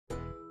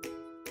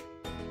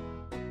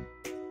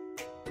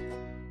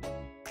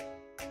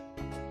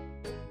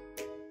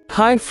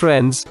Hi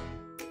friends.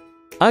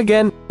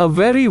 Again, a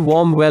very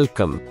warm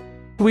welcome.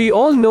 We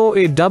all know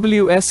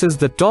AWS is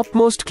the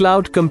topmost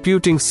cloud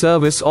computing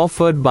service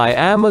offered by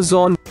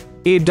Amazon.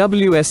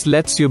 AWS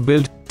lets you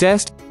build,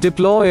 test,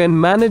 deploy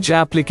and manage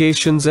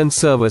applications and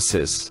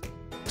services.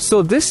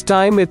 So this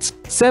time it's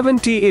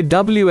 70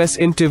 AWS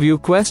interview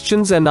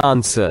questions and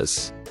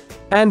answers.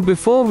 And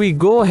before we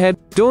go ahead,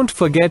 don't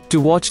forget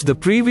to watch the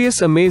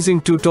previous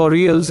amazing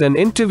tutorials and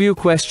interview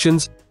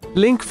questions.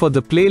 Link for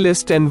the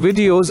playlist and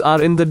videos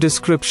are in the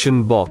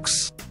description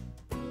box.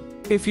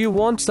 If you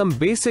want some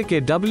basic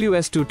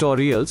AWS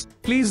tutorials,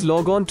 please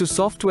log on to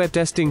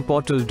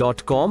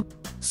softwaretestingportal.com.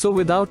 So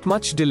without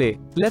much delay,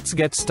 let's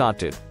get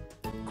started.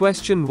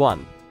 Question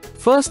 1.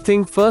 First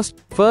thing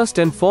first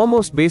and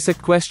foremost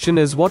basic question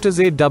is, what is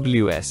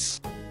AWS?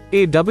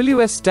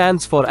 AWS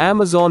stands for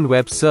Amazon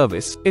Web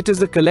Service. It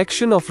is a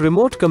collection of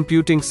remote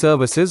computing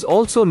services,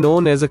 also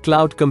known as a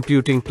cloud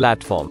computing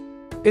platform.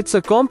 It's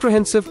a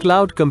comprehensive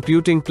cloud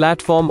computing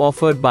platform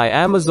offered by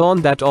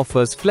Amazon that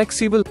offers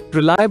flexible,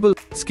 reliable,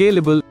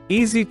 scalable,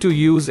 easy to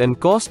use and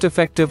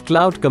cost-effective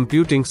cloud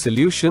computing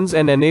solutions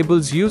and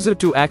enables users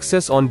to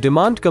access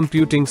on-demand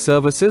computing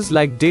services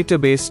like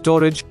database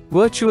storage,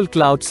 virtual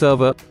cloud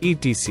server,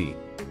 etc.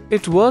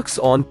 It works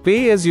on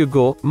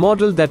pay-as-you-go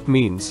model. That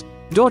means,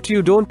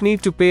 you don't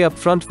need to pay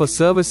upfront for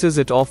services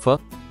it offers.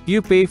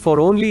 You pay for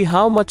only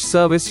how much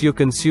service you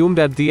consumed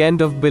at the end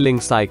of billing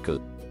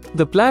cycle.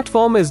 The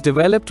platform is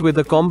developed with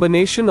a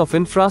combination of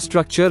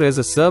infrastructure as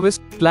a service,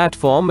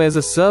 platform as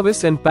a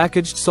service and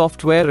packaged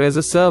software as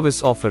a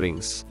service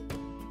offerings.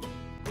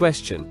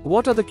 Question: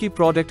 what are the key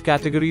product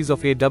categories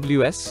of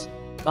AWS?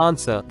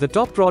 Answer: the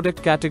top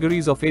product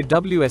categories of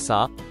AWS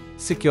are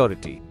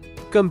security,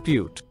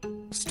 compute,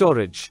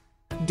 storage,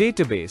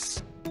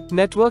 database,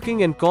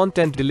 networking and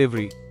content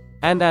delivery,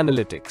 and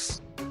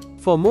analytics.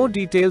 For more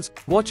details,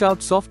 watch out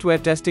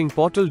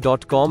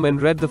softwaretestingportal.com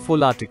and read the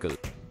full article.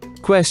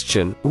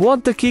 Question: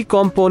 what the key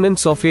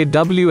components of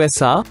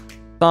AWS are?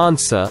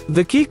 Answer: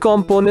 the key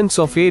components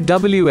of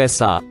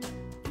AWS are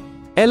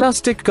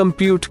Elastic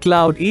Compute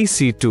Cloud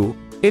EC2.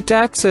 It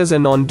acts as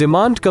an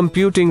on-demand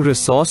computing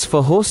resource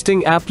for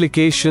hosting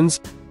applications.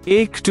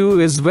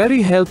 EC2 is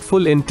very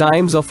helpful in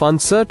times of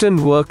uncertain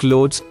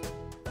workloads.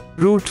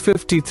 Route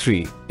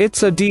 53.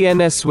 It's a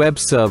DNS web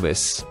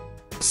service.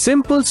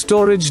 Simple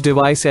Storage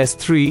Device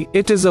S3.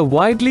 It is a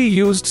widely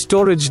used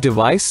storage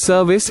device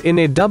service in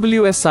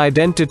AWS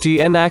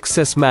identity and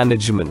access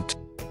management.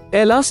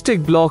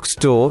 Elastic Block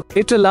Store.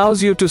 It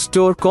allows you to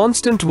store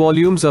constant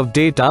volumes of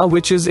data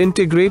which is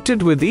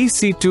integrated with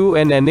EC2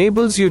 and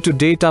enables you to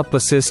data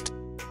persist.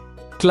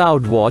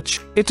 CloudWatch.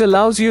 It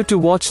allows you to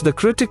watch the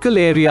critical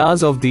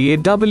areas of the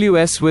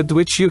AWS with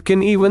which you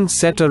can even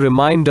set a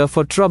reminder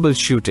for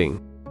troubleshooting.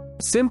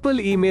 Simple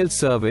Email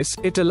Service.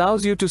 It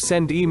allows you to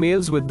send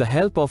emails with the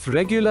help of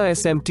regular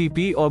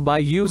SMTP or by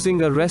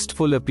using a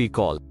RESTful API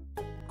call.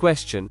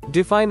 Question: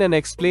 define and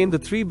explain the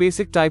three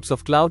basic types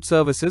of cloud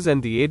services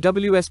and the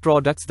AWS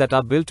products that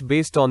are built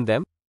based on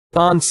them.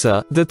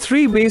 Answer: the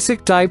three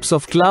basic types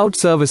of cloud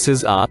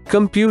services are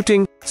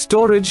computing,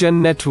 storage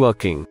and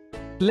networking.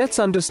 Let's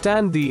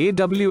understand the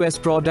AWS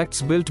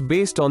products built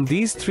based on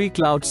these three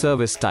cloud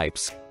service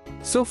types.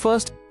 So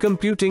first,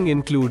 computing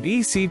include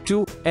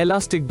EC2,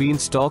 Elastic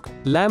Beanstalk,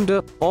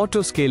 Lambda,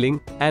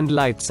 Autoscaling, and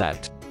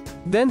Lightsat.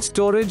 Then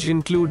storage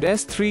include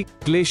S3,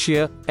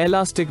 Glacier,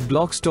 Elastic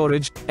Block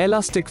Storage,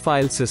 Elastic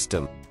File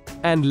System.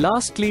 And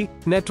lastly,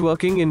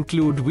 networking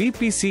include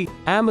VPC,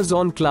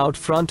 Amazon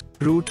CloudFront,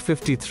 Route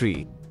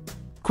 53.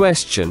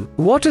 Question: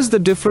 what is the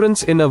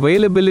difference in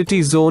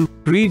availability zone,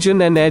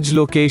 region and edge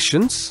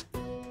locations?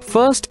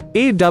 First,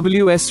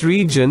 AWS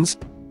regions.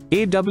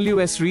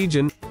 AWS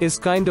region is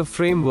kind of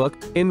framework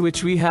in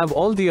which we have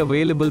all the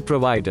available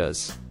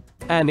providers.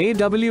 An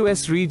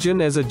AWS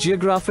region is a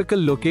geographical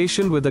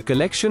location with a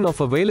collection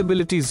of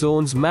availability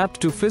zones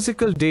mapped to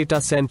physical data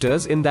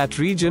centers in that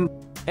region.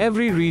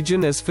 Every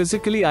region is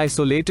physically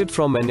isolated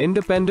from and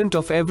independent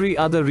of every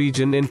other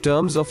region in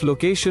terms of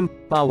location,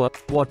 power,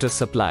 water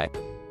supply.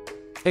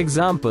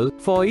 Example: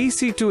 for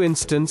EC2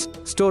 instance,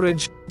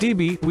 storage,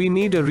 DB, we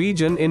need a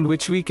region in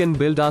which we can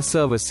build our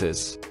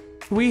services.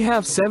 We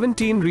have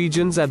 17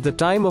 regions at the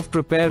time of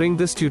preparing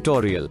this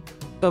tutorial.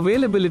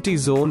 Availability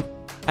zone.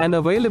 An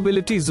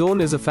availability zone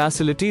is a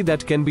facility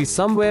that can be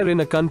somewhere in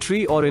a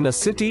country or in a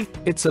city.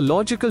 It's a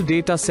logical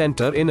data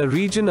center in a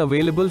region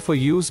available for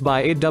use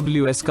by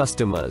AWS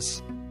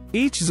customers.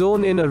 Each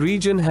zone in a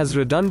region has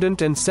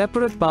redundant and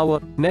separate power,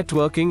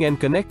 networking and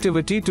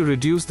connectivity to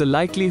reduce the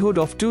likelihood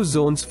of two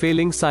zones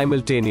failing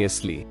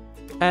simultaneously.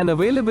 An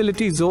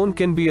availability zone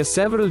can be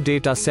several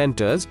data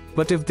centers,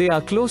 but if they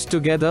are close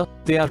together,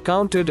 they are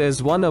counted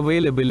as one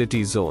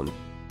availability zone.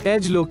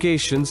 Edge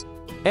locations.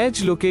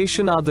 Edge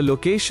location are the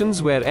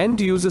locations where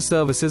end-user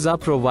services are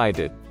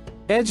provided.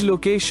 Edge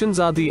locations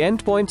are the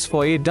endpoints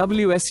for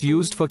AWS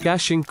used for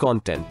caching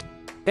content.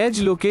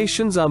 Edge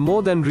locations are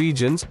more than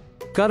regions.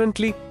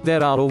 Currently,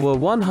 there are over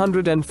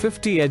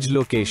 150 edge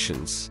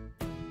locations.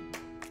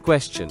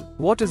 Question: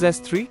 what is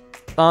S3?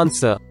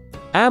 Answer: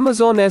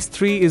 Amazon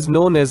S3 is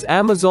known as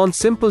Amazon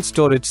Simple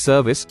Storage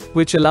Service,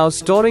 which allows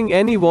storing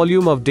any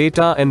volume of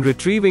data and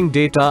retrieving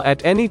data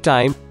at any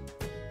time.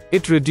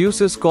 It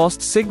reduces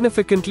costs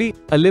significantly,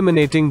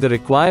 eliminating the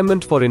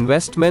requirement for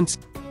investments.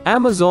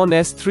 Amazon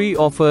S3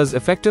 offers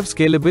effective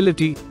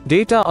scalability,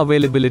 data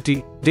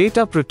availability,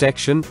 data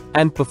protection,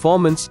 and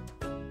performance.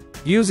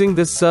 Using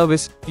this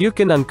service, you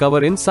can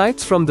uncover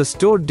insights from the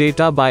stored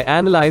data by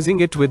analyzing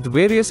it with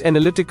various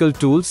analytical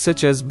tools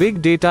such as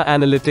big data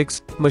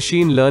analytics,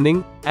 machine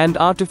learning, and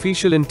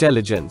artificial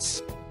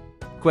intelligence.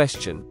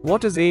 Question: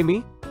 what is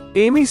AMI?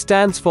 AMI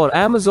stands for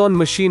Amazon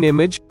Machine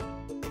Image.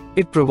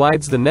 It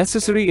provides the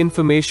necessary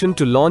information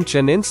to launch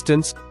an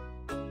instance.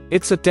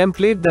 It's a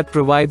template that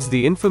provides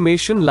the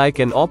information like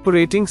an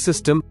operating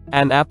system,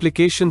 an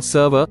application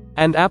server,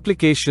 and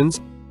applications.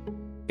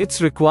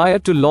 It's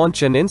required to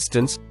launch an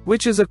instance,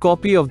 which is a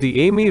copy of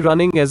the AMI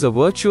running as a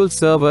virtual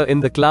server in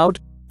the cloud.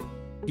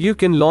 You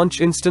can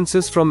launch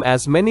instances from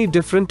as many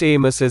different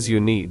AMIs as you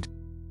need.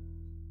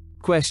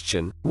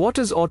 Question: what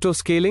is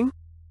autoscaling?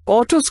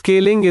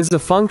 Autoscaling is a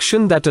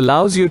function that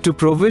allows you to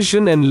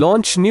provision and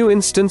launch new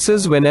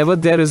instances whenever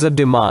there is a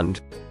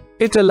demand.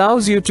 It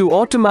allows you to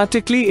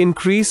automatically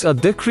increase or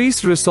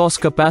decrease resource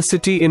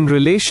capacity in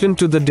relation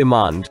to the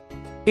demand.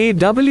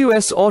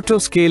 AWS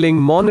Autoscaling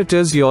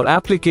monitors your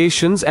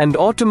applications and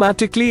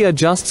automatically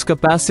adjusts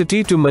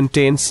capacity to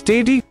maintain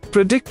steady,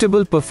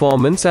 predictable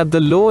performance at the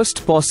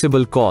lowest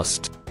possible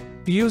cost.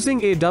 Using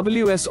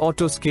AWS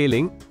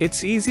Autoscaling,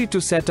 it's easy to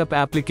set up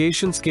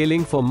application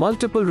scaling for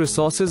multiple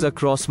resources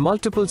across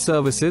multiple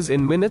services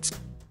in minutes.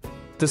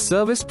 The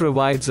service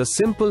provides a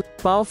simple,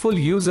 powerful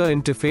user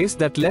interface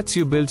that lets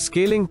you build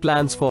scaling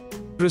plans for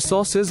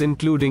resources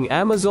including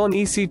Amazon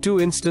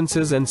EC2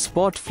 instances and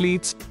Spot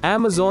fleets,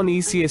 Amazon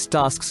ECS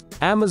tasks,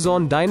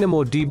 Amazon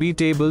DynamoDB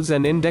tables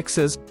and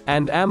indexes,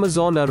 and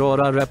Amazon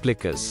Aurora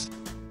replicas.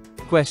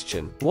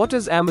 Question: what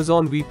is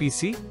Amazon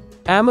VPC?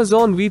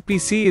 Amazon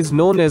VPC is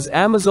known as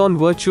Amazon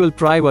Virtual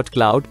Private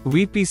Cloud,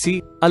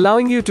 VPC,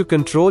 allowing you to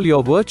control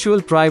your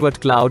virtual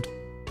private cloud.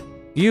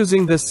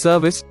 Using this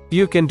service,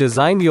 you can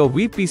design your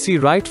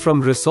VPC right from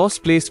resource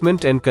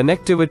placement and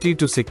connectivity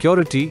to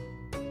security.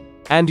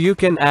 And you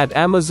can add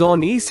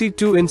Amazon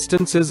EC2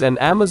 instances and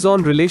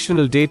Amazon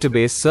Relational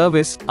Database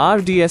Service,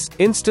 RDS,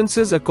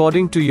 instances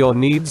according to your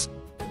needs.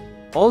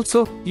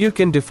 Also, you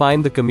can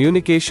define the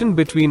communication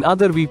between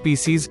other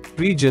VPCs,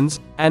 regions,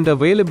 and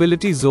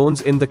availability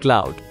zones in the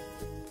cloud.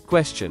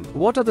 Question: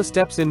 what are the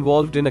steps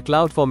involved in a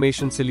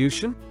CloudFormation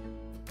solution?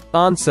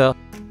 Answer: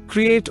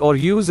 create or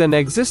use an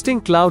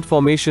existing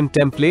CloudFormation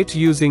template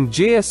using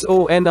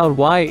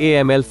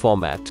JSON/YAML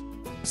format.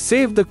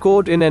 Save the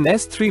code in an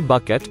S3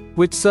 bucket,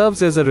 which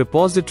serves as a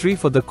repository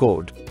for the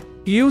code.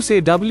 Use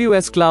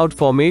AWS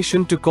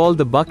CloudFormation to call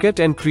the bucket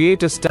and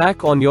create a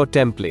stack on your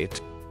template.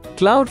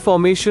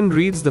 CloudFormation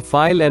reads the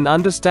file and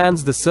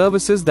understands the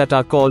services that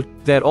are called,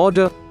 their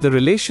order, the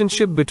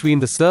relationship between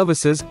the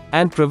services,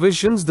 and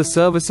provisions the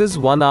services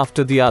one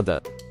after the other.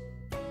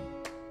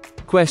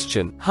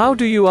 Question: how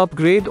do you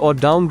upgrade or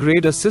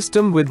downgrade a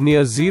system with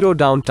near zero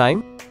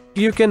downtime?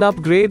 You can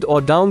upgrade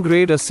or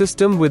downgrade a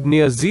system with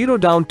near zero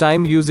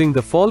downtime using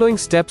the following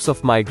steps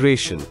of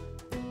migration.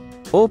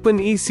 Open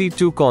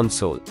EC2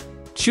 console.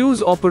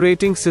 Choose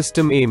operating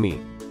system AMI.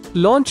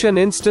 Launch an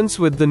instance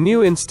with the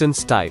new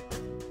instance type.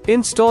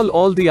 Install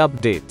all the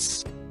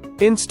updates.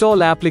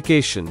 Install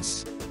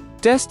applications.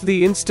 Test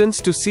the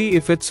instance to see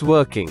if it's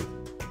working.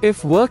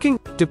 If working,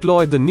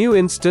 deploy the new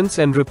instance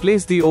and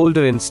replace the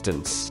older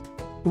instance.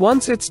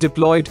 Once it's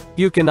deployed,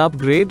 you can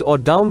upgrade or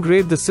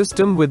downgrade the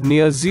system with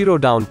near zero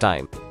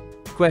downtime.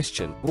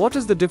 Question: what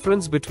is the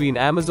difference between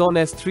Amazon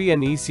S3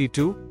 and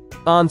EC2?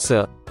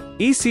 Answer: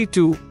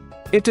 EC2.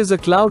 It is a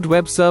cloud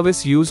web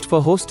service used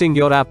for hosting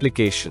your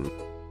application.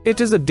 It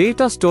is a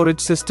data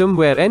storage system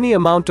where any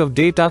amount of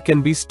data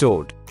can be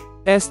stored.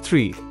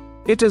 S3.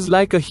 It is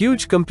like a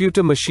huge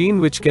computer machine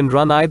which can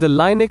run either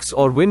Linux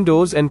or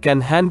Windows and can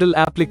handle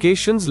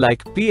applications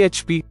like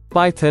PHP,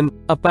 Python,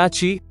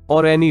 Apache,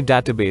 or any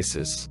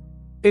databases.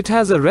 It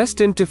has a REST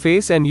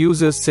interface and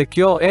uses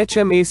secure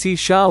HMAC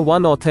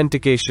SHA-1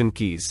 authentication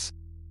keys.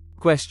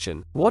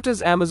 Question: what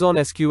is Amazon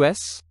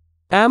SQS?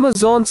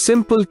 Amazon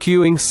Simple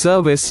Queuing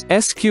Service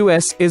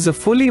 (SQS) is a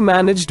fully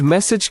managed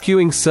message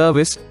queuing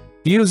service.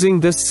 Using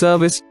this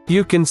service,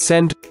 you can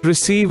send,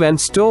 receive and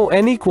store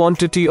any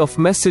quantity of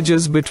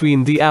messages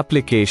between the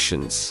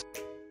applications.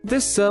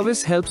 This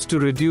service helps to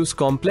reduce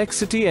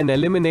complexity and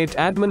eliminate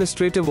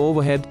administrative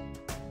overhead.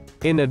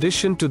 In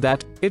addition to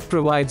that, it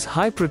provides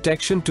high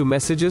protection to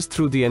messages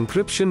through the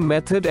encryption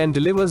method and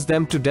delivers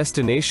them to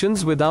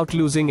destinations without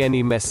losing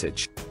any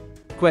message.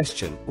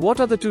 Question: what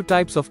are the two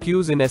types of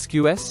queues in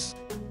SQS?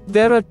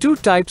 There are two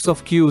types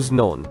of queues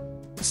known.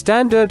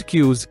 Standard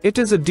queues, it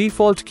is a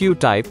default queue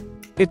type.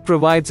 It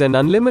provides an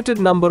unlimited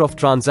number of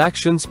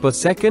transactions per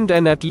second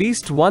and at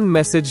least one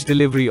message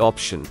delivery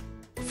option.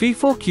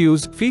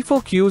 FIFO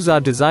queues are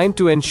designed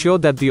to ensure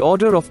that the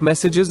order of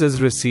messages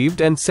is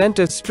received and sent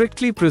is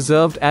strictly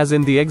preserved as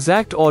in the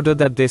exact order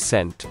that they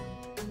sent.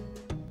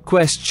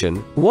 Question: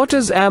 what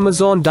is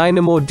Amazon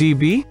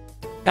DynamoDB?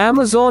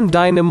 Amazon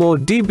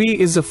DynamoDB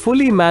is a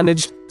fully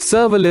managed,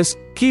 serverless,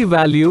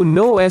 key-value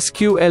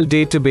NoSQL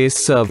database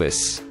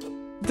service.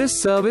 This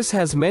service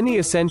has many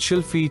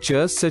essential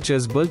features such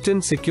as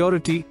built-in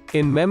security,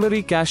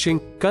 in-memory caching,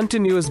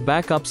 continuous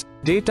backups,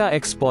 data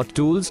export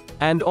tools,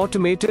 and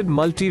automated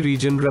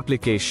multi-region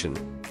replication.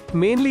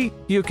 Mainly,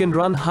 you can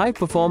run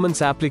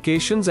high-performance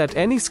applications at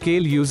any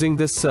scale using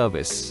this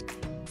service.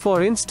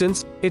 For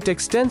instance, it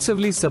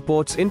extensively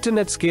supports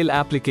internet-scale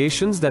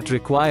applications that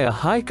require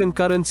high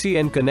concurrency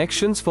and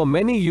connections for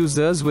many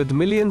users with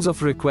millions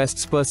of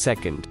requests per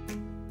second.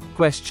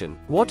 Question: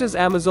 what is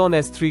Amazon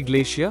S3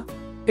 Glacier?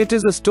 It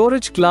is a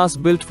storage class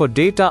built for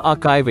data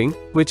archiving,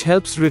 which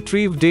helps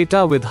retrieve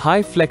data with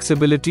high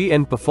flexibility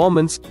and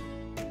performance,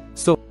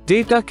 so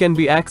data can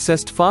be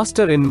accessed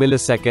faster in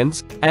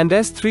milliseconds, and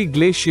S3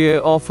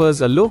 Glacier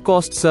offers a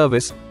low-cost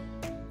service.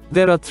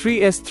 There are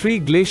three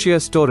S3 Glacier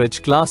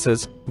storage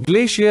classes: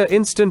 Glacier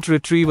Instant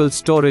Retrieval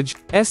Storage,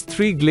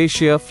 S3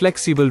 Glacier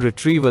Flexible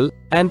Retrieval,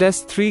 and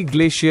S3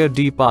 Glacier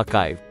Deep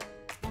Archive.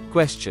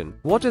 Question: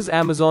 what is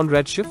Amazon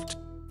Redshift?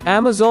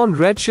 Amazon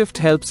Redshift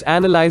helps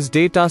analyze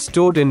data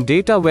stored in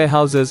data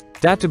warehouses,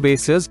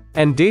 databases,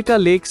 and data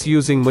lakes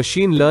using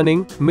machine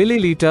learning,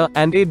 milliliter,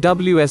 and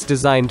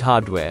AWS-designed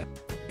hardware.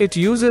 It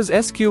uses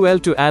SQL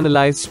to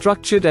analyze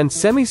structured and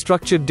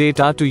semi-structured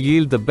data to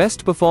yield the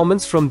best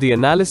performance from the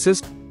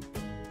analysis.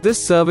 This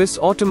service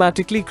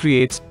automatically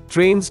creates,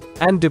 trains,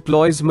 and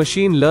deploys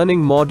machine learning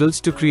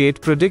models to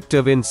create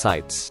predictive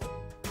insights.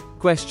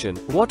 Question: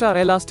 what are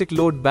elastic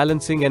load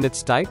balancing and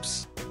its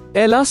types?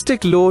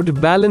 Elastic load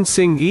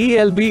balancing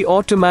 (ELB)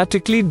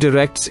 automatically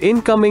directs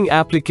incoming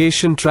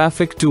application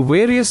traffic to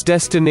various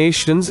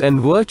destinations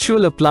and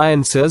virtual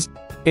appliances.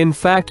 In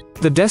fact,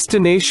 the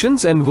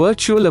destinations and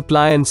virtual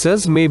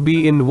appliances may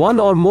be in one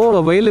or more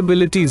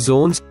availability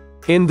zones.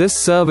 In this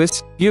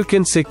service, you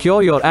can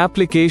secure your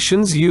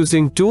applications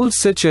using tools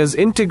such as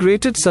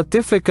Integrated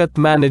Certificate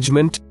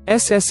Management,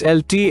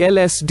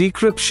 SSL/TLS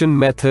decryption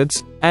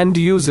methods, and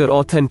user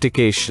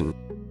authentication.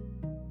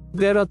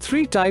 There are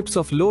three types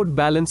of load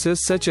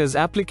balancers such as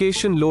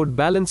Application Load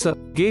Balancer,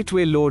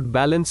 Gateway Load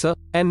Balancer,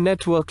 and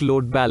Network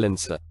Load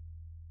Balancer.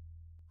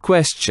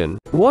 Question: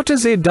 what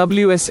is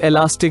AWS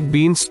Elastic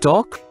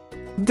Beanstalk?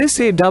 This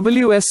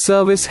AWS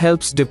service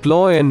helps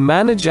deploy and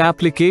manage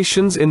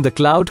applications in the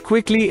cloud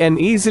quickly and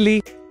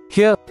easily.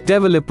 Here,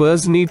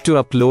 developers need to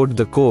upload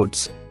the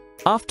codes.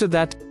 After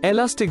that,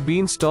 Elastic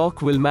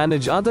Beanstalk will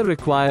manage other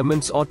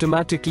requirements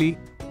automatically.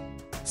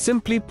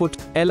 Simply put,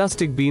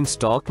 Elastic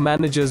Beanstalk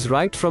manages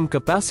right from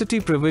capacity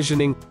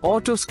provisioning,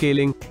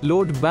 auto-scaling,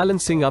 load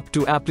balancing up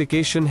to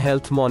application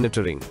health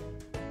monitoring.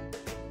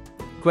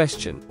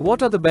 Question: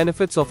 what are the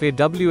benefits of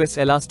AWS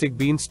Elastic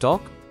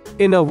Beanstalk?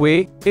 In a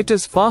way, it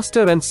is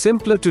faster and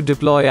simpler to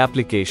deploy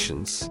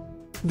applications.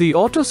 The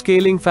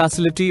auto-scaling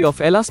facility of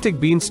Elastic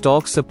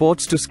Beanstalk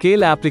supports to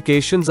scale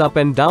applications up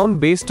and down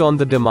based on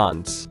the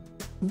demands.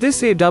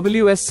 This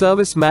AWS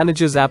service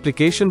manages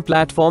application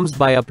platforms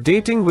by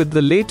updating with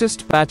the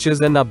latest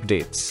patches and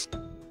updates.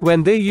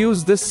 When they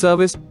use this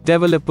service,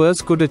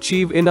 developers could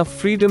achieve enough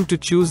freedom to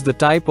choose the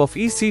type of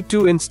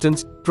EC2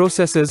 instance,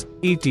 processes,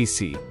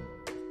 etc.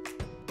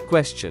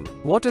 Question: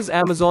 what is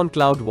Amazon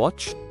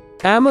CloudWatch?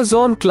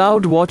 Amazon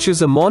CloudWatch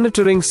is a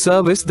monitoring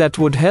service that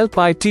would help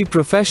IT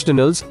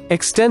professionals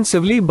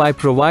extensively by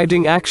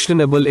providing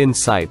actionable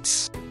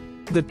insights.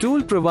 The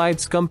tool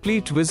provides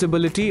complete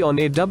visibility on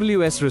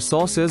AWS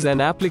resources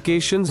and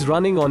applications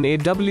running on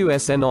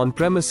AWS and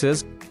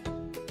on-premises.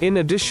 In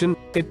addition,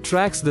 it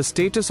tracks the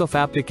status of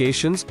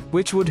applications,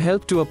 which would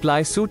help to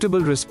apply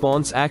suitable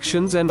response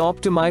actions and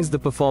optimize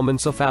the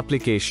performance of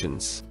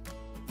applications.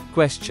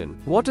 Question: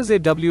 what is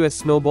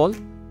AWS Snowball?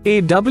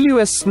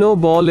 AWS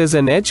Snowball is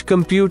an edge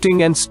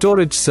computing and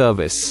storage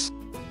service.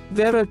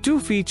 There are two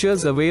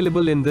features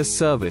available in this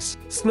service: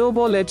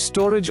 Snowball Edge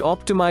Storage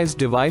Optimized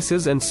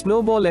Devices and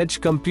Snowball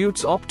Edge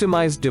Computes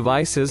Optimized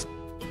Devices.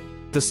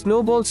 The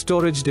Snowball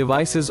storage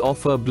devices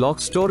offer block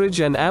storage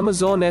and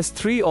Amazon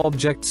S3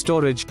 object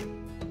storage.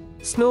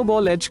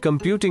 Snowball Edge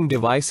computing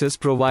devices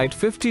provide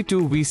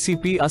 52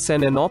 vCPUs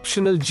and an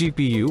optional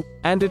GPU,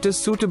 and it is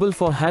suitable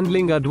for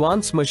handling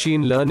advanced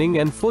machine learning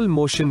and full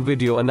motion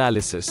video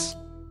analysis.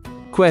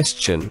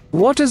 Question: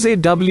 what is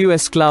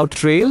AWS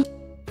CloudTrail?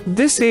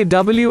 This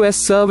AWS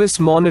service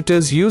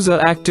monitors user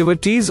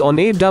activities on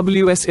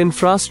AWS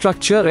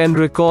infrastructure and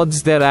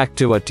records their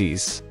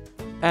activities.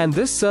 And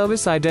this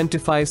service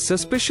identifies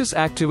suspicious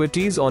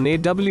activities on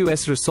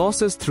AWS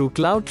resources through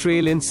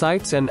CloudTrail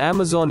Insights and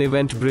Amazon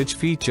Event Bridge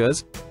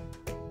features.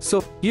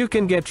 So, you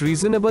can get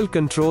reasonable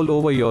control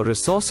over your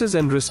resources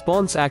and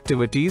response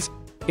activities.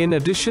 In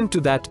addition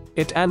to that,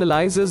 it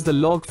analyzes the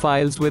log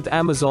files with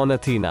Amazon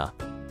Athena.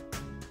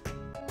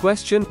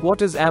 Question: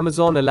 what is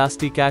Amazon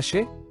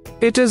ElastiCache?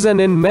 It is an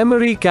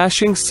in-memory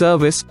caching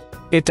service.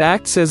 It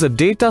acts as a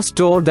data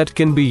store that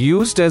can be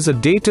used as a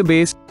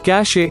database,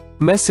 cache,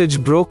 message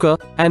broker,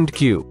 and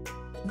queue.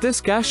 This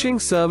caching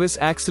service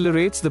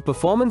accelerates the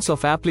performance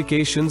of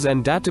applications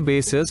and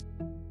databases.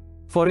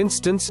 For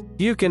instance,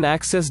 you can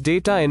access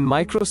data in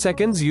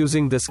microseconds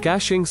using this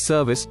caching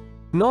service.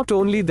 Not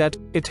only that,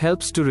 it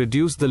helps to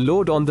reduce the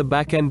load on the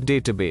backend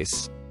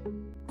database.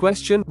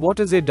 Question: what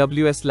is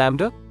AWS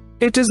Lambda?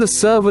 It is a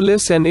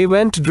serverless and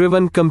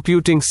event-driven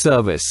computing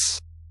service.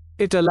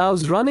 It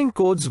allows running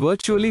codes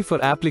virtually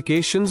for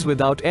applications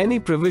without any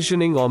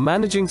provisioning or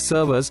managing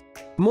servers.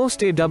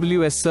 Most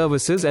AWS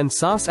services and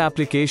SaaS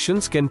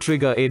applications can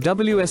trigger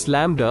AWS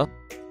Lambda.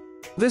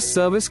 This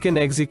service can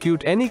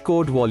execute any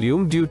code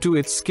volume due to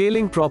its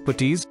scaling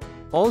properties.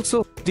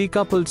 Also,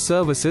 decoupled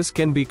services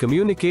can be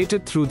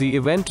communicated through the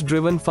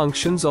event-driven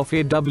functions of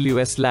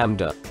AWS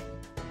Lambda.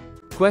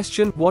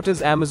 Question: what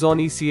is Amazon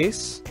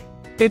ECS?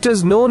 It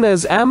is known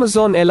as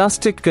Amazon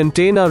Elastic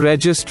Container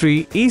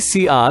Registry,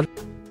 ECR.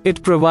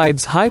 It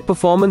provides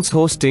high-performance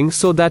hosting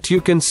so that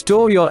you can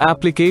store your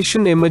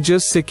application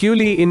images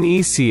securely in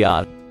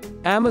ECR.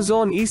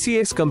 Amazon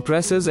ECS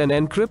compresses and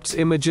encrypts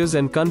images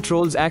and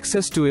controls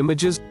access to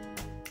images.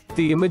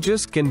 The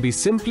images can be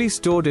simply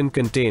stored in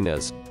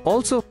containers.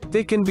 Also,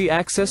 they can be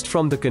accessed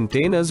from the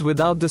containers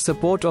without the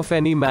support of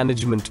any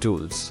management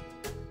tools.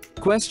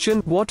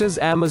 Question: what is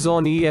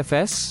Amazon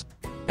EFS?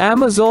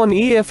 Amazon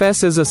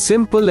EFS is a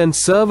simple and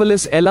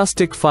serverless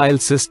elastic file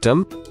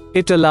system.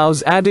 It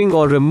allows adding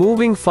or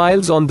removing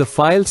files on the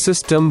file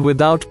system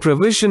without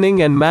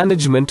provisioning and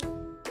management.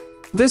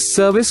 This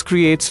service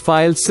creates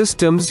file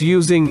systems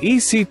using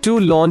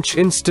EC2 Launch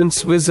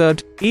Instance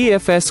Wizard,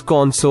 EFS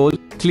Console,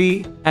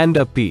 CLI, and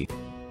API.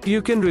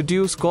 You can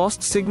reduce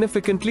costs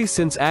significantly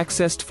since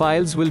accessed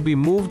files will be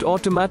moved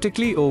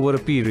automatically over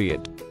a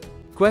period.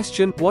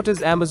 Question: what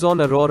is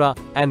Amazon Aurora,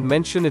 and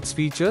mention its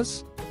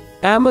features?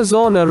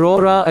 Amazon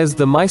Aurora is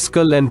the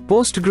MySQL and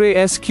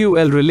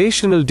PostgreSQL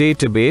relational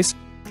database.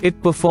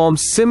 It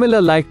performs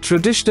similar like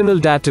traditional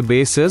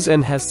databases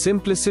and has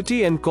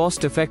simplicity and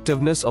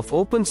cost-effectiveness of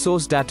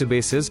open-source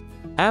databases.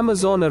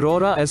 Amazon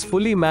Aurora is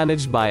fully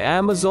managed by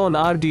Amazon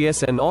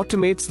RDS and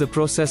automates the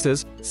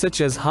processes,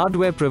 such as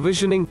hardware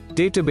provisioning,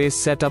 database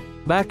setup,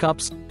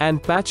 backups,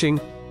 and patching.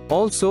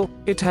 Also,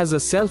 it has a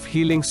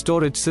self-healing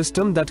storage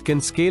system that can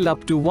scale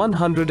up to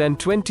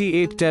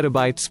 128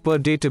 terabytes per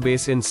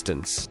database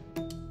instance.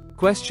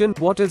 Question: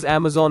 what is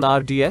Amazon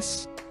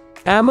RDS?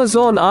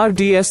 Amazon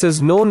RDS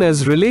is known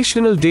as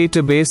Relational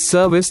Database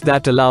Service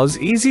that allows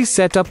easy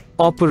setup,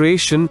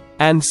 operation,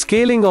 and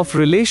scaling of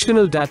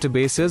relational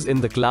databases in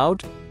the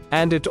cloud,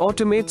 and it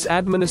automates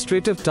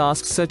administrative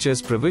tasks such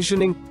as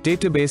provisioning,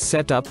 database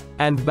setup,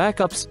 and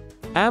backups.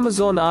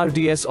 Amazon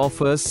RDS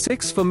offers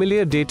 6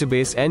 familiar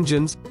database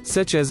engines,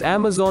 such as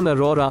Amazon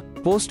Aurora,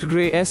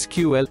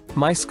 PostgreSQL,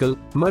 MySQL,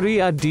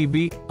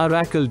 MariaDB,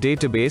 Oracle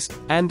Database,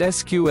 and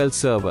SQL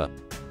Server.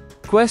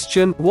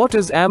 Question: what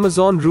is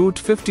Amazon Route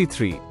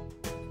 53?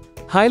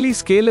 Highly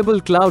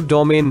scalable cloud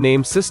domain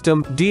name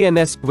system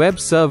 (DNS) web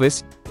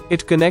service.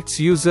 It connects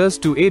users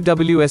to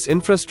AWS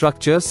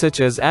infrastructure such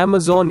as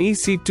Amazon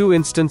EC2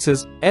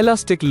 instances,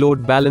 Elastic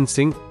Load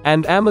Balancing,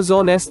 and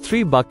Amazon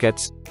S3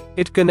 buckets.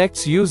 It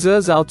connects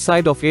users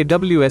outside of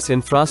AWS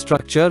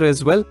infrastructure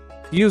as well.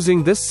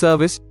 Using this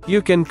service,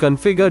 you can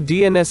configure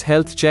DNS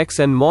health checks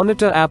and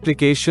monitor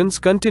applications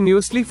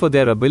continuously for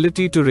their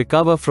ability to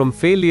recover from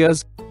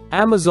failures.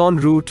 Amazon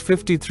Route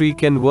 53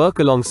 can work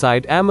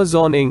alongside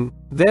Amazon ING,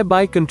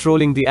 thereby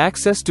controlling the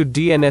access to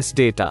DNS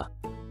data.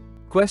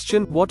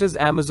 Question: what is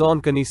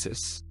Amazon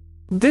Kinesis?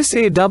 This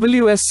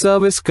AWS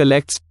service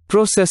collects,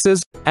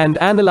 processes, and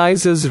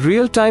analyzes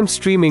real-time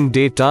streaming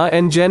data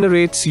and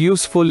generates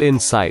useful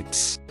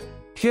insights.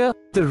 Here,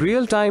 the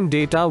real-time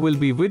data will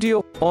be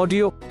video,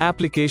 audio,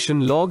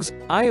 application logs,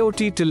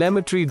 IoT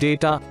telemetry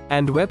data,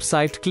 and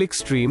website click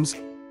streams,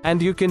 and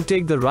you can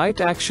take the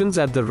right actions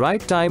at the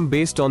right time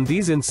based on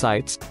these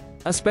insights.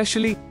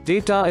 Especially,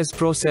 data is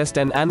processed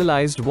and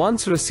analyzed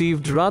once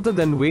received rather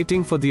than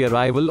waiting for the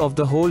arrival of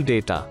the whole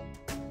data.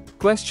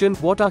 Question: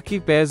 what are key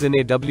pairs in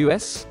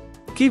AWS?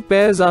 Key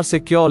pairs are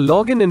secure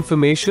login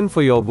information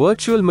for your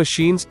virtual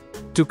machines.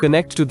 To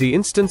connect to the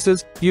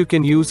instances, you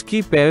can use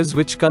key pairs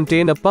which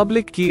contain a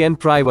public key and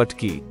private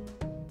key.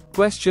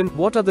 Question: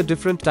 what are the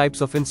different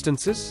types of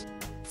instances?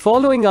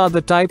 Following are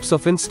the types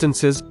of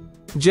instances: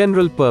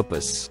 general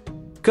purpose,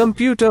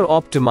 computer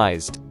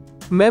optimized,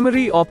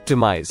 memory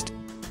optimized,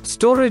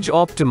 storage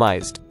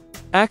optimized,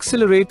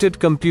 accelerated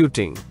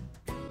computing.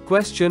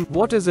 Question: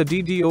 what is a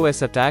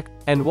DDoS attack,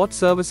 and what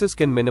services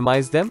can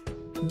minimize them?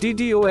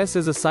 DDoS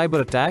is a cyber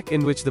attack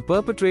in which the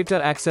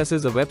perpetrator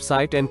accesses a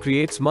website and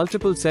creates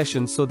multiple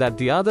sessions so that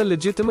the other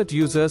legitimate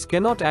users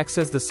cannot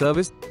access the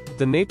service.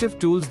 The native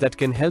tools that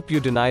can help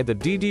you deny the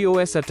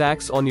DDoS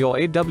attacks on your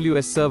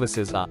AWS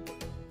services are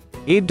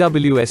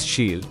AWS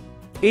Shield,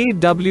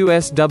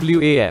 AWS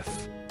WAF,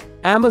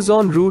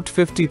 Amazon Route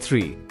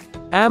 53,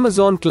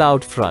 Amazon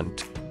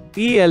CloudFront,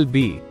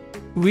 ELB,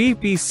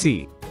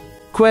 VPC.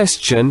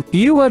 Question: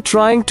 you are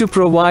trying to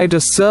provide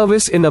a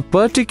service in a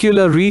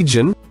particular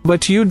region,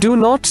 but you do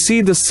not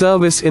see the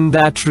service in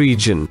that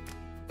region.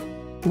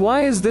 Why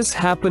is this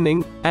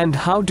happening, and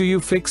how do you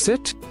fix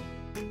it?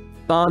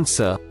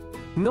 Answer: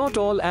 not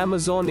all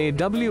Amazon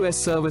AWS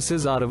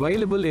services are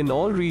available in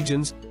all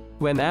regions.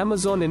 when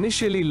Amazon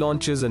initially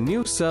launches a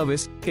new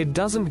service, it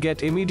doesn't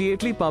get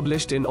immediately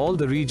published in all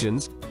the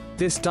regions.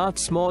 They start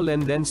small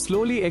and then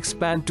slowly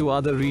expand to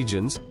other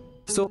regions.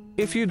 So,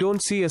 if you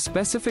don't see a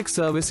specific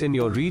service in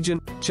your region,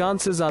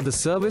 chances are the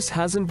service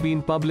hasn't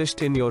been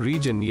published in your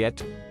region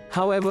yet.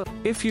 However,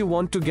 if you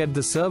want to get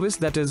the service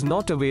that is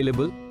not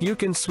available, you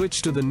can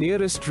switch to the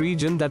nearest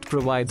region that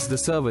provides the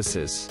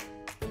services.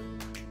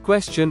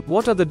 Question: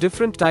 what are the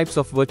different types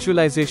of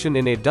virtualization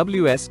in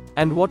AWS,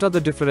 and what are the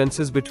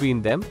differences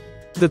between them?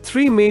 The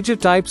three major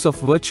types of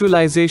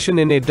virtualization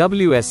in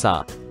AWS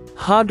are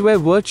Hardware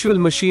Virtual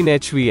Machine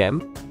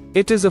 (HVM).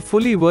 It is a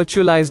fully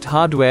virtualized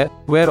hardware,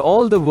 where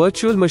all the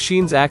virtual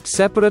machines act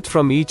separate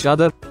from each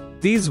other.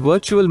 These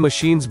virtual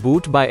machines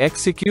boot by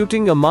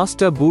executing a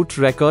master boot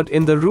record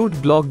in the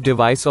root block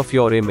device of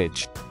your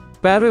image.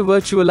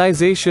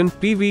 Paravirtualization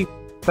 (PV).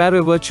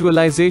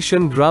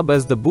 Paravirtualization grub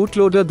is the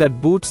bootloader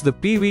that boots the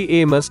PV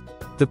AMOS.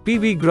 The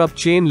PV grub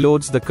chain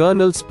loads the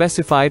kernel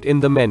specified in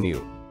the menu.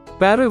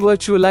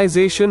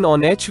 Paravirtualization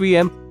on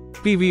HVM.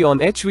 PV on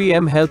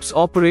HVM helps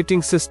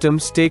operating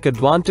systems take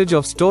advantage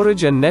of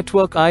storage and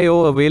network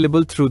I/O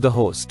available through the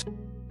host.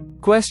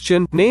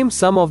 Question: name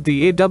some of the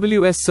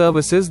AWS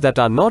services that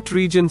are not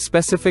region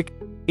specific.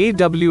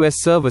 AWS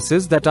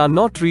services that are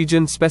not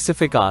region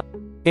specific are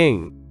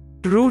ING,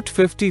 Route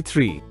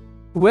 53,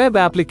 Web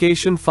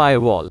Application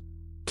Firewall,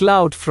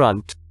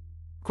 CloudFront.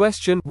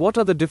 Question: what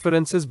are the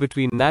differences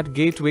between NAT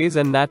gateways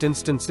and NAT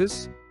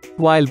instances?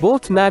 While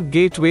both NAT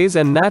gateways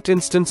and NAT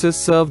instances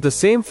serve the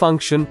same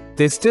function,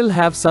 they still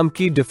have some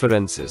key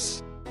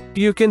differences.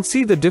 You can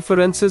see the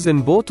differences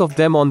in both of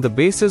them on the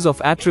basis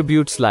of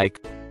attributes like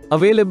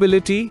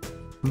availability,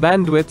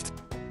 bandwidth,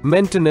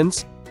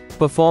 maintenance,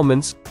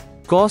 performance,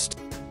 cost,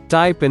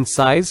 type and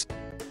size,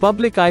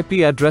 public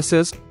IP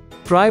addresses,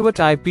 private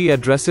IP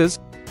addresses,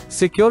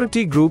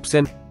 security groups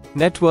and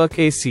network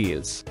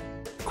ACLs.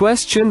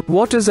 Question: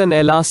 what is an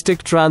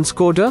elastic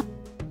transcoder?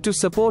 To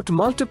support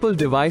multiple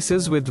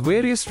devices with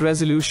various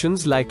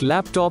resolutions like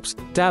laptops,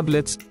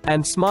 tablets,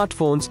 and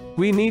smartphones,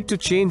 we need to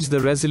change the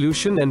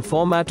resolution and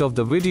format of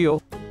the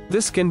video.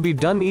 This can be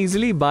done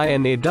easily by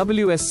an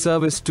AWS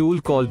service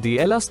tool called the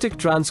Elastic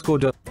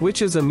Transcoder,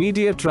 which is a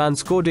media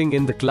transcoding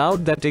in the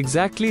cloud that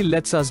exactly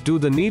lets us do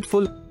the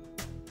needful.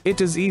 It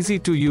is easy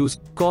to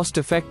use,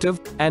 cost-effective,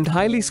 and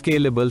highly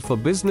scalable for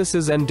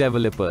businesses and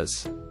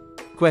developers.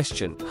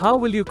 Question: how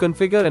will you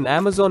configure an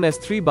Amazon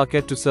S3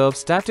 bucket to serve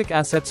static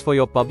assets for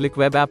your public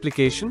web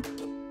application?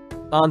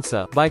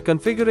 Answer: by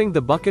configuring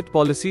the bucket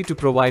policy to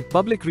provide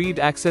public read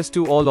access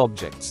to all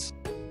objects.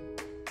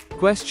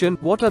 Question: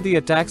 what are the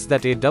attacks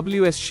that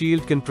AWS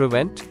Shield can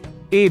prevent?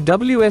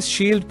 AWS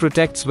Shield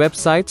protects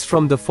websites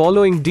from the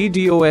following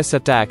DDoS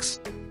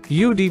attacks: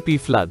 UDP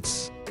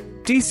floods,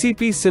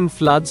 TCP SYN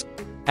floods,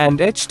 and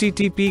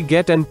HTTP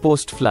GET and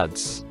POST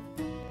floods.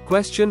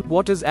 Question: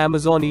 what is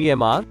Amazon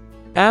EMR?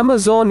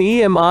 Amazon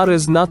EMR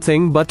is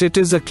nothing but it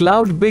is a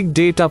cloud big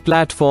data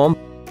platform.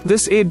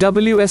 This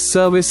AWS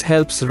service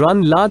helps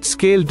run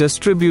large-scale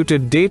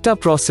distributed data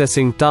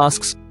processing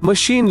tasks,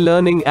 machine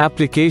learning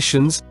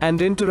applications, and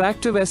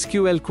interactive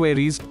SQL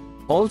queries.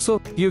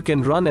 Also, you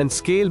can run and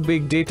scale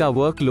big data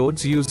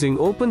workloads using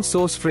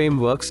open-source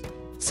frameworks,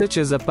 such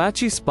as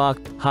Apache Spark,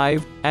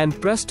 Hive, and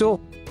Presto.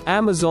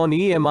 Amazon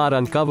EMR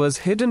uncovers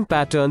hidden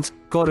patterns,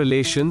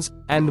 correlations,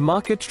 and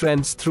market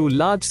trends through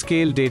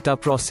large-scale data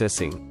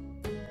processing.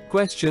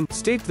 Question: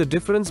 state the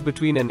difference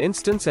between an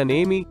instance and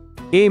AMI.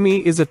 AMI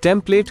is a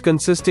template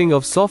consisting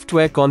of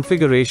software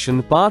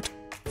configuration part,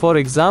 for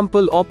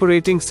example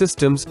operating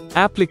systems,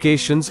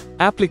 applications,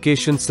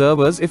 application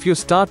servers. If you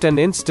start an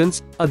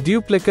instance, a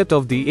duplicate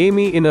of the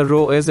AMI in a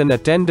row is an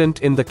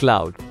attendant in the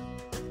cloud.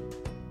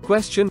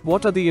 Question: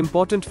 what are the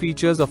important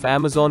features of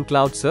Amazon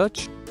Cloud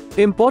Search?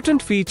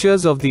 Important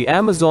features of the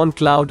Amazon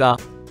Cloud are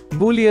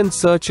Boolean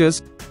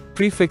searches,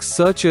 prefix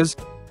searches,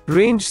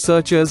 range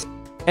searches,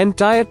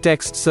 entire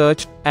text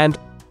search, and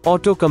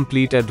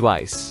autocomplete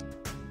advice.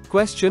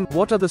 Question: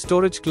 what are the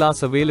storage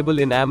class available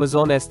in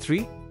Amazon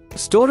S3?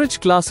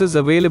 Storage classes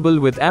available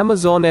with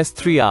Amazon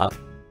S3 are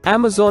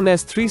Amazon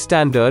S3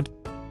 Standard,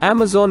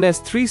 Amazon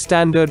S3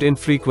 Standard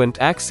Infrequent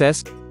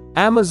Access,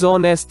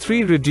 Amazon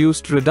S3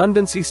 Reduced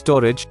Redundancy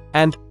Storage,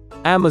 and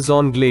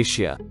Amazon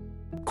Glacier.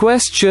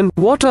 Question: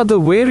 what are the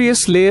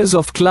various layers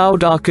of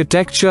cloud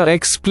architecture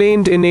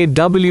explained in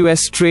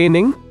AWS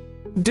training?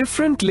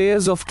 Different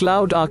layers of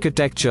cloud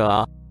architecture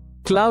are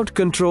Cloud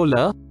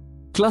Controller,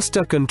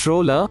 Cluster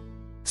Controller,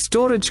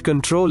 Storage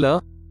Controller,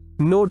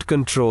 Node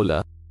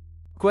Controller.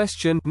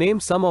 Question: name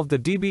some of the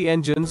DB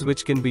engines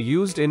which can be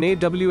used in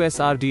AWS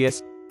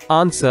RDS.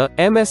 Answer: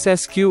 MS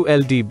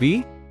SQL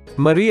DB,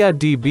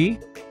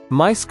 MariaDB,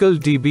 MySQL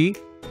DB,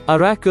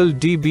 Oracle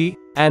DB,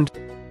 and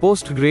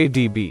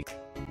PostgreDB.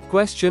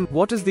 Question: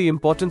 what is the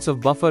importance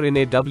of buffer in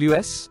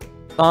AWS?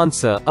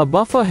 Answer: a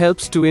buffer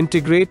helps to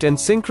integrate and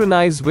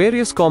synchronize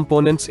various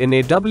components in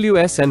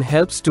AWS and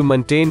helps to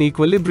maintain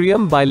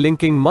equilibrium by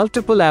linking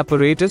multiple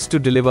apparatus to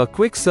deliver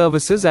quick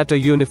services at a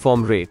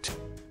uniform rate.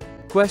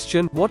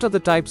 Question: what are the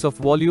types of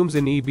volumes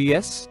in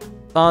EBS?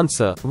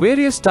 Answer.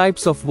 Various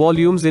types of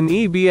volumes in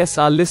EBS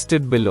are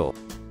listed below.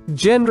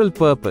 General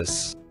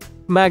purpose,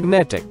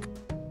 magnetic,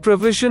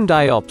 provisioned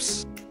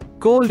IOPS,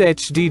 cold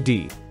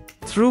HDD,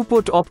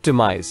 throughput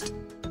optimized.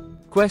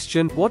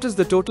 Question. What is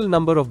the total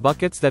number of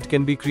buckets that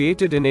can be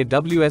created in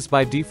AWS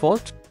by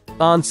default?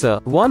 Answer.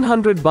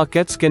 100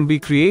 buckets can be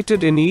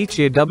created in each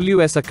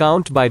AWS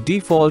account by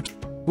default.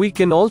 We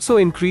can also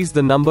increase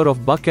the number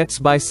of buckets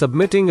by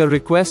submitting a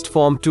request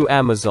form to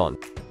Amazon.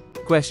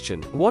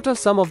 Question. What are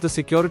some of the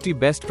security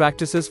best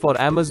practices for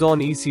Amazon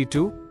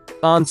EC2?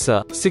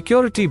 Answer.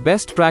 Security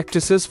best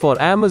practices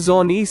for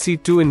Amazon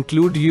EC2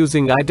 include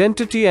using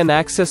Identity and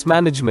Access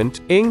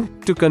Management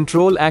 (IAM) to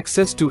control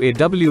access to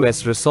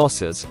AWS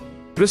resources,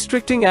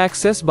 restricting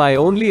access by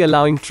only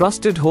allowing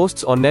trusted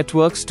hosts or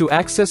networks to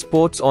access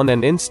ports on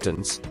an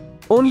instance,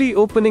 only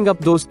opening up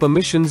those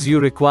permissions you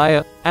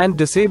require, and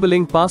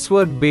disabling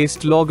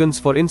password-based logins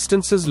for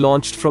instances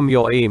launched from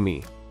your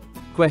AMI.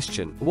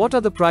 Question. What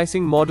are the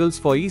pricing models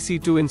for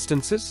EC2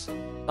 instances?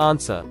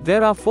 Answer.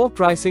 There are 4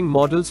 pricing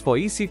models for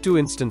EC2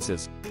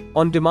 instances.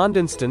 On-demand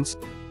instance.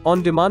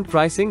 On-demand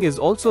pricing is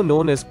also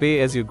known as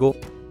pay-as-you-go.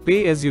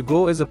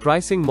 Pay-as-you-go is a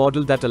pricing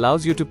model that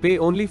allows you to pay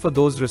only for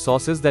those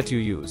resources that you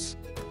use.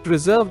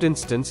 Reserved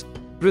instance.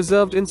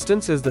 Reserved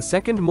instance is the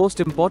second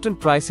most important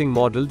pricing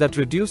model that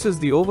reduces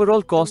the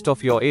overall cost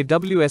of your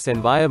AWS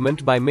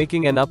environment by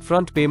making an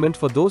upfront payment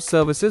for those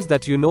services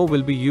that you know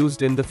will be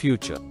used in the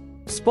future.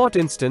 Spot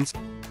instance.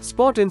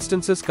 Spot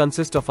instances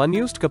consist of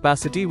unused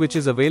capacity which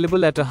is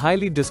available at a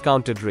highly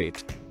discounted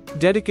rate.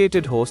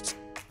 Dedicated hosts.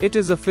 It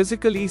is a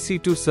physical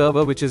EC2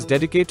 server which is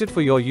dedicated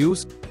for your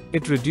use.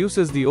 It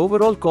reduces the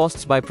overall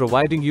costs by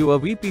providing you a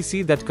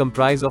VPC that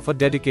comprise of a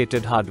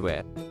dedicated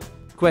hardware.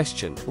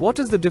 Question. What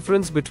is the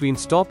difference between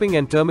stopping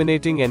and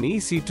terminating an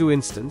EC2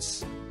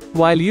 instance?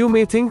 While you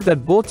may think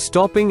that both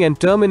stopping and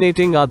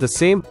terminating are the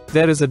same,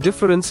 there is a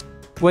difference.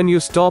 When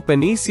you stop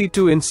an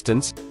EC2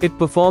 instance, it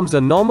performs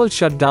a normal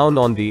shutdown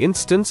on the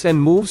instance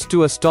and moves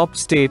to a stopped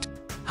state.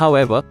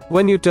 However,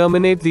 when you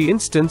terminate the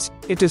instance,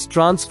 it is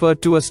transferred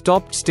to a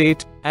stopped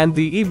state, and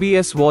the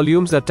EBS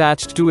volumes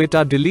attached to it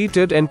are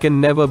deleted and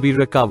can never be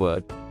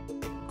recovered.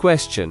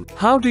 Question.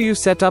 How do you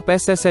set up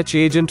SSH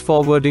agent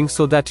forwarding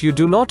so that you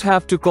do not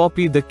have to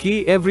copy the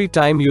key every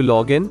time you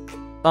log in?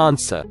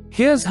 Answer.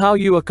 Here's how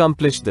you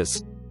accomplish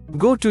this.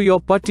 Go to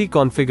your PuTTY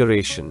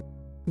configuration.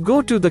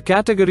 Go to the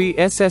category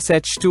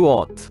SSH to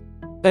auth.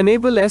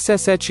 Enable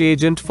SSH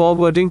agent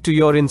forwarding to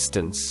your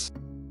instance.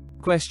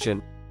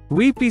 Question.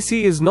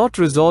 VPC is not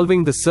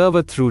resolving the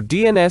server through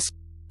DNS.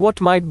 What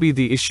might be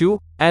the issue,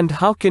 and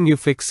how can you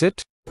fix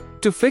it?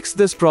 To fix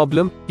this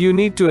problem, you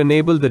need to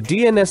enable the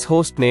DNS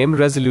hostname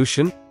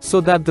resolution,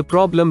 so that the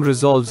problem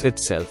resolves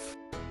itself.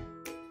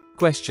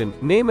 Question.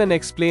 Name and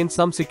explain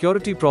some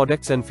security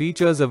products and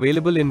features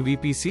available in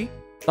VPC.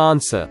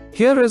 Answer.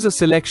 Here is a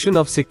selection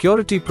of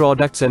security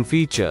products and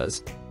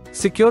features.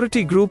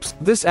 Security groups.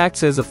 This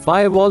acts as a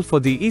firewall for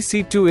the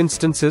EC2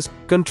 instances,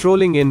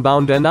 controlling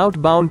inbound and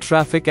outbound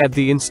traffic at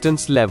the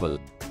instance level.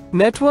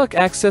 Network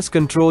access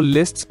control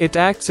lists. It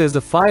acts as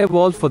a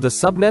firewall for the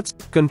subnets,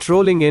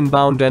 controlling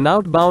inbound and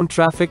outbound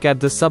traffic at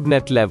the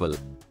subnet level.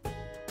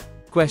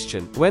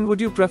 Question. When would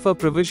you prefer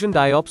provisioned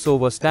IOPS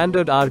over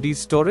standard RD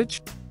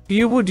storage?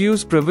 You would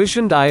use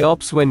provisioned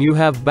IOPS when you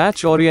have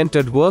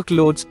batch-oriented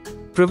workloads.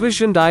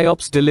 Provisioned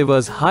IOPS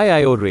delivers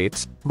high I/O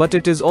rates, but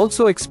it is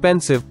also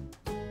expensive.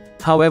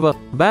 However,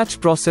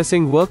 batch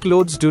processing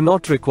workloads do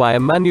not require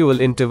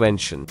manual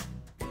intervention.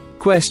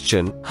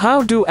 Question.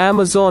 How do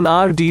Amazon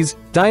RDS,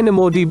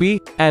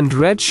 DynamoDB, and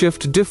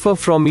Redshift differ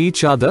from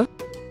each other?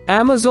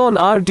 Amazon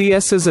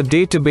RDS is a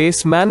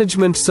database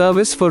management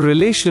service for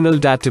relational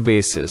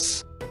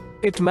databases.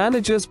 It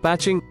manages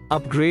patching,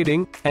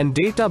 upgrading, and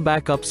data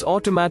backups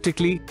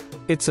automatically.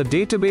 It's a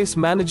database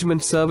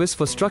management service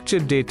for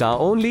structured data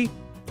only.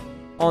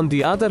 On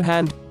the other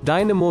hand,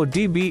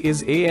 DynamoDB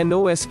is a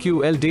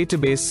NoSQL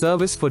database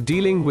service for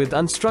dealing with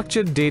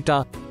unstructured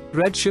data.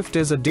 Redshift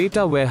is a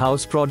data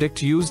warehouse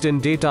product used in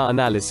data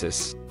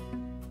analysis.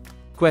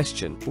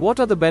 Question.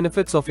 What are the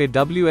benefits of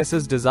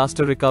AWS's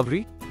disaster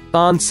recovery?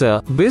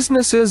 Answer.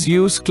 Businesses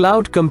use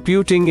cloud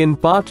computing in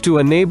part to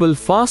enable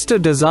faster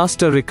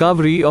disaster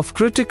recovery of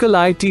critical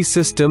IT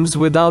systems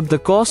without the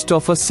cost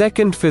of a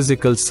second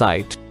physical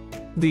site.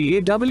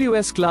 The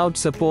AWS cloud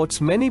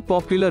supports many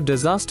popular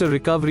disaster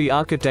recovery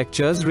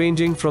architectures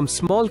ranging from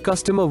small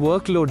customer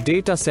workload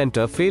data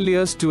center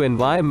failures to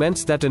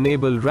environments that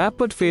enable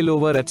rapid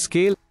failover at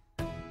scale.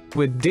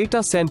 With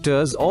data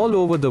centers all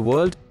over the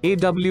world,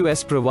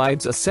 AWS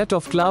provides a set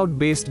of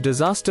cloud-based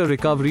disaster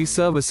recovery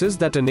services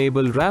that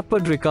enable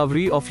rapid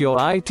recovery of your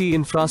IT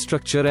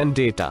infrastructure and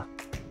data.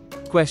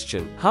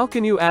 Question. How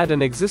can you add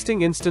an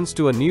existing instance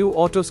to a new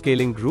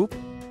autoscaling group?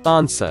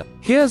 Answer.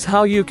 Here's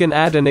how you can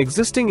add an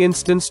existing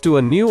instance to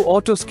a new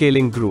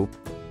autoscaling group.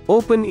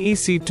 Open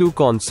EC2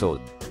 console.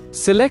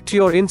 Select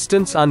your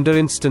instance under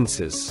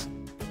Instances.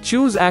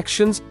 Choose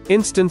Actions,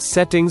 Instance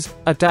Settings,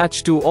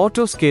 Attach to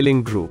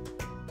Autoscaling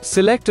Group.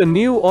 Select a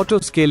new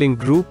autoscaling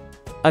group.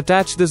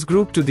 Attach this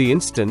group to the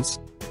instance.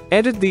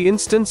 Edit the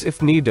instance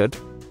if needed.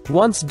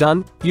 Once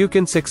done, you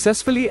can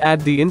successfully add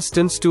the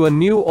instance to a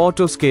new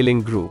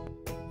auto-scaling group.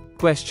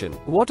 Question: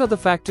 what are the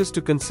factors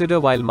to consider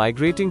while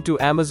migrating to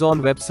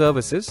Amazon Web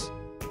Services?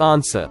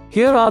 Answer: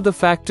 here are the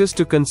factors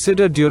to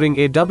consider during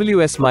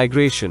AWS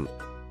migration.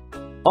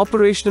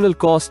 Operational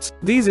costs: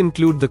 these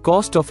include the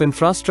cost of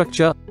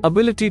infrastructure,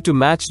 ability to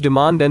match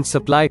demand and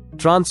supply,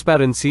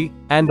 transparency,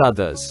 and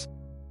others.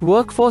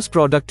 Workforce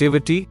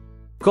productivity,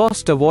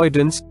 cost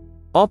avoidance,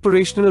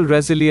 operational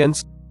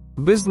resilience,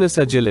 business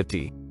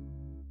agility.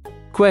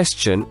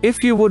 Question: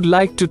 if you would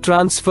like to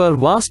transfer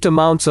vast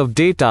amounts of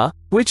data,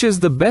 which is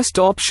the best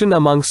option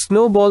among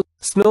Snowball,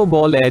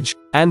 Snowball Edge,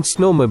 and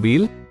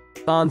Snowmobile?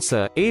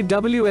 Answer: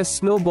 AWS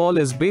Snowball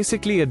is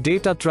basically a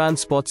data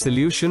transport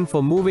solution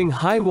for moving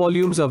high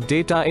volumes of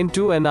data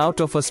into and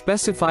out of a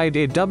specified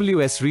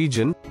AWS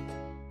region.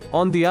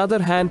 On the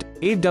other hand,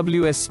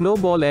 AWS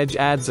Snowball Edge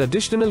adds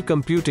additional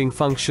computing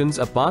functions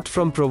apart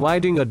from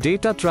providing a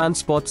data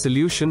transport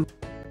solution.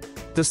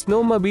 The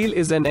Snowmobile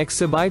is an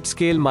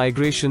exabyte-scale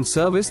migration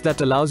service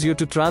that allows you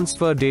to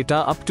transfer data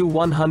up to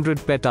 100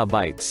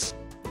 petabytes.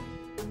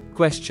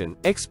 Question: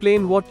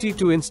 explain what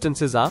T2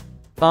 instances are.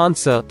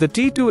 Answer: the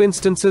T2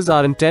 instances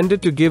are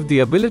intended to give the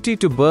ability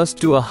to burst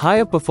to a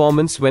higher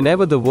performance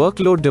whenever the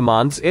workload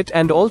demands it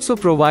and also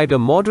provide a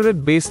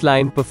moderate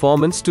baseline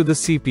performance to the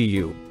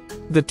CPU.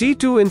 The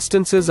T2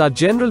 instances are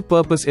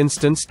general-purpose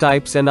instance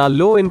types and are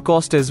low in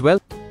cost as well.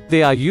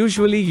 They are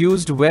usually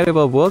used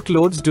wherever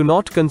workloads do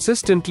not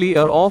consistently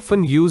or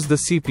often use the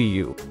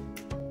CPU.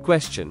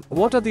 Question: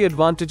 what are the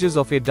advantages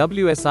of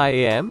AWS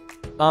IAM?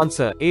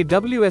 Answer: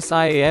 AWS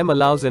IAM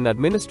allows an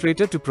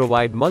administrator to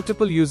provide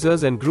multiple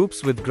users and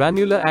groups with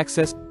granular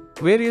access.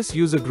 Various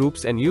user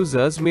groups and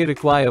users may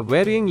require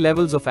varying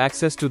levels of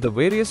access to the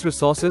various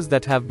resources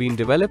that have been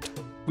developed.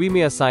 We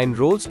may assign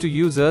roles to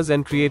users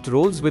and create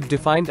roles with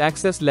defined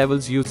access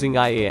levels using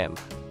IAM.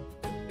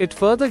 It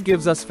further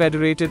gives us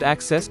federated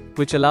access,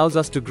 which allows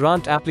us to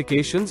grant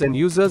applications and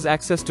users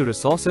access to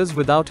resources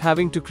without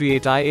having to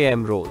create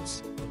IAM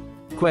roles.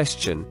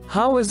 Question: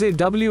 how is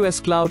AWS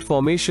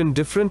CloudFormation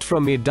different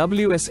from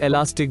AWS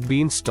Elastic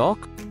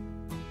Beanstalk?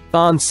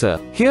 Answer: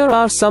 here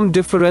are some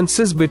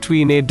differences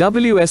between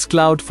AWS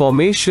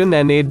CloudFormation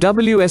and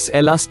AWS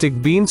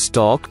Elastic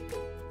Beanstalk.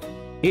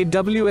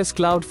 AWS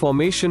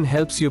CloudFormation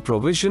helps you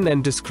provision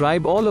and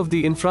describe all of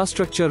the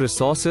infrastructure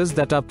resources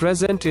that are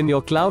present in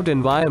your cloud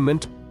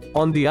environment.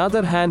 On the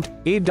other hand,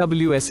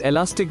 AWS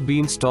Elastic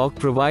Beanstalk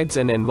provides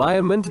an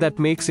environment that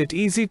makes it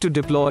easy to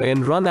deploy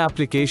and run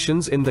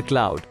applications in the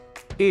cloud.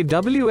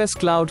 AWS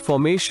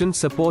CloudFormation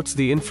supports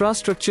the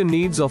infrastructure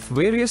needs of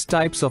various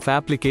types of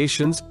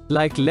applications,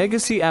 like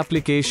legacy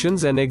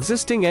applications and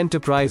existing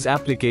enterprise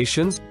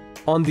applications.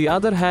 On the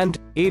other hand,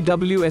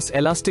 AWS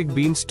Elastic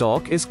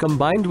Beanstalk is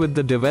combined with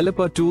the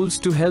developer tools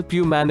to help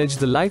you manage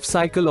the life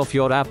cycle of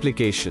your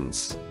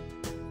applications.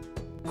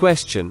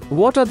 Question: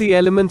 what are the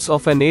elements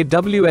of an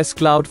AWS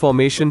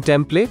CloudFormation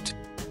template?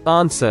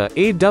 Answer: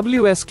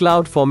 AWS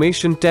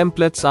CloudFormation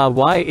templates are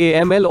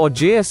YAML or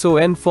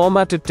JSON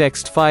formatted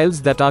text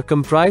files that are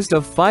comprised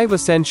of 5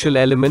 essential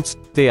elements.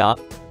 They are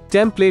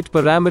template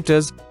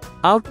parameters,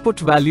 output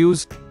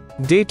values,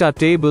 data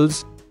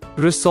tables,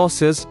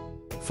 resources,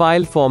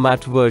 file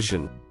format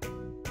version.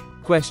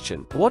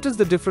 Question: what is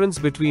the difference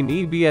between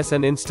EBS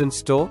and Instant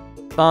Store?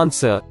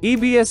 Answer: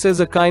 EBS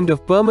is a kind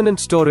of permanent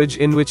storage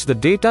in which the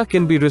data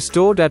can be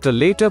restored at a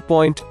later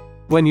point.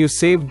 When you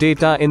save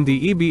data in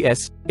the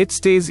EBS, it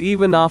stays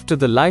even after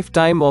the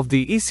lifetime of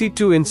the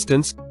EC2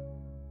 instance.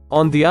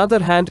 On the other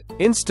hand,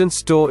 Instant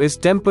Store is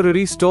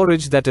temporary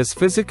storage that is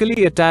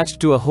physically attached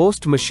to a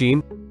host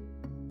machine.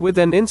 With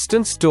an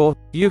Instant Store,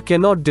 you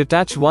cannot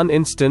detach one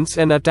instance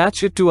and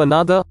attach it to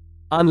another.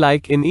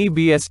 Unlike in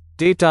EBS,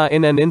 data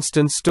in an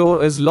Instant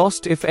Store is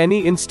lost if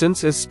any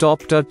instance is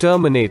stopped or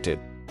terminated.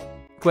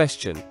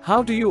 Question: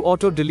 how do you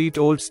auto-delete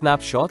old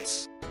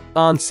snapshots?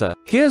 Answer: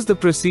 here's the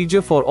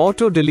procedure for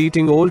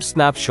auto-deleting old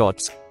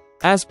snapshots.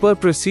 As per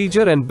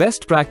procedure and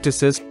best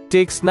practices,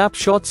 take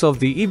snapshots of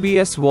the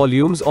EBS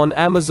volumes on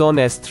Amazon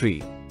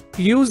S3.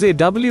 Use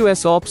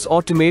AWS Ops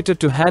Automator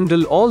to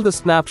handle all the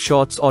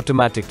snapshots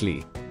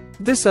automatically.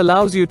 This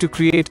allows you to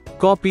create,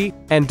 copy,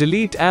 and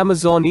delete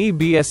Amazon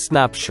EBS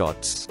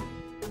snapshots.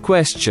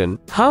 Question: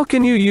 how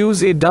can you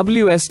use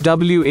AWS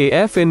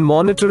WAF in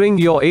monitoring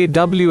your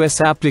AWS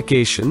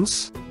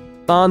applications?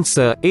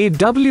 Answer: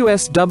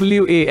 AWS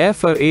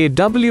WAF or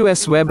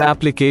AWS Web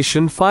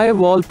Application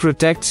Firewall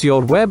protects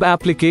your web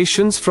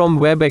applications from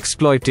web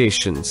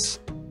exploitations.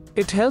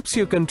 It helps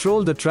you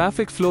control the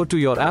traffic flow to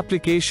your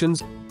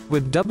applications.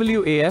 With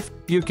WAF,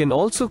 you can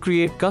also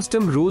create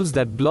custom rules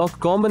that block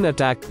common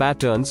attack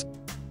patterns.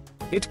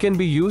 It can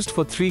be used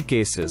for 3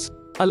 cases: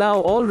 allow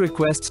all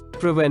requests,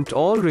 prevent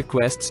all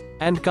requests,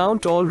 and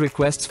count all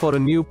requests for a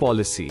new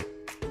policy.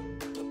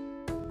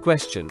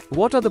 Question: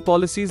 what are the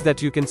policies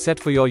that you can set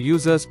for your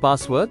users'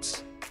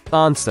 passwords?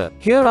 Answer: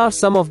 here are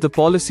some of the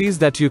policies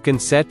that you can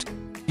set.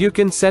 You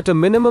can set a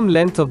minimum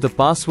length of the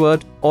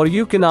password, or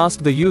you can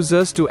ask the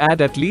users to add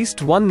at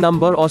least one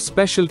number or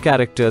special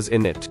characters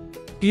in it.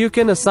 You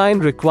can assign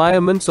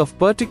requirements of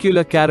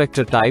particular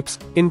character types,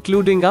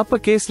 including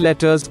uppercase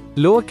letters,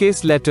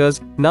 lowercase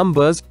letters,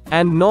 numbers,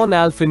 and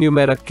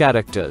non-alphanumeric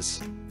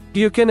characters.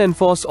 You can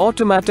enforce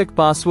automatic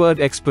password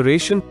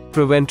expiration,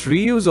 prevent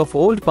reuse of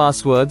old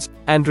passwords,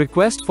 and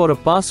request for a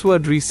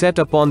password reset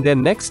upon their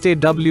next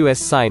AWS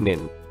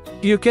sign-in.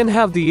 You can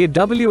have the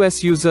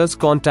AWS users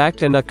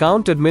contact an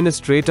account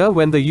administrator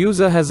when the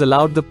user has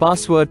allowed the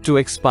password to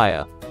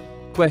expire.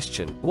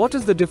 Question: what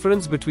is the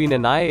difference between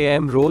an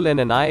IAM role and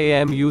an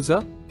IAM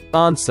user?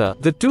 Answer: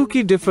 the two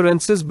key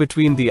differences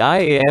between the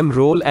IAM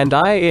role and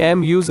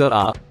IAM user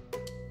are: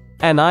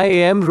 an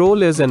IAM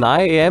role is an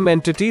IAM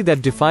entity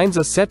that defines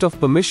a set of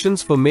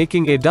permissions for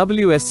making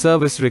AWS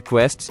service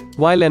requests,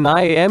 while an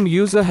IAM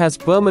user has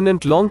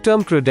permanent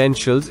long-term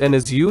credentials and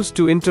is used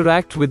to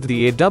interact with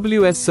the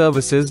AWS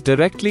services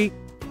directly.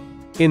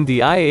 In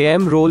the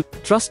IAM role,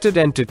 trusted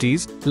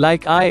entities,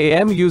 like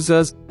IAM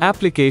users,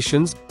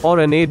 applications, or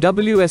an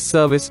AWS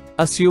service,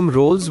 assume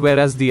roles,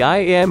 whereas the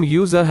IAM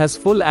user has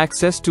full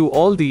access to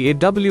all the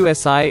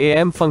AWS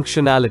IAM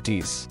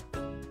functionalities.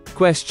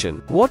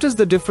 Question: what is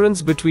the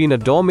difference between a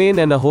domain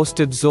and a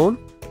hosted zone?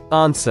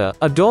 Answer: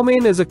 a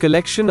domain is a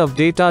collection of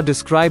data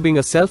describing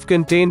a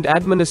self-contained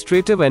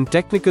administrative and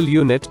technical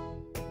unit,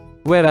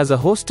 whereas a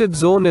hosted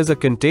zone is a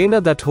container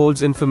that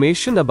holds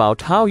information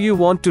about how you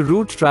want to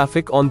route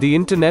traffic on the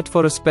internet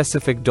for a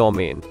specific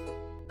domain.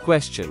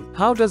 Question: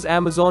 how does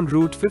Amazon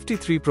Route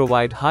 53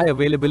 provide high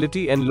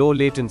availability and low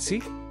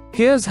latency?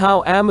 Here's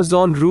how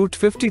Amazon Route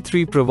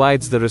 53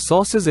 provides the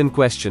resources in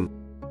question.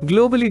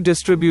 Globally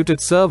distributed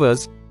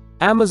servers.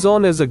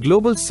 Amazon is a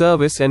global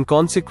service and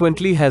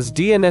consequently has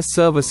DNS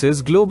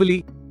services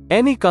globally.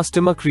 Any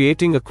customer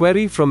creating a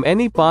query from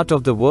any part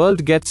of the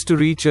world gets to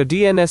reach a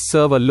DNS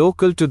server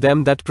local to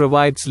them that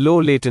provides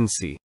low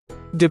latency.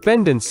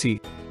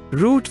 Dependency.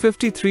 Route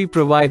 53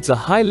 provides a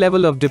high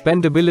level of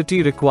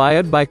dependability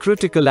required by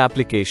critical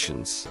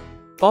applications.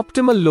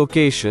 Optimal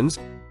locations.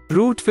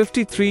 Route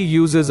 53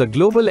 uses a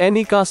global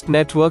anycast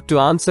network to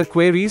answer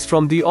queries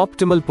from the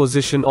optimal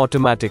position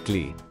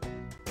automatically.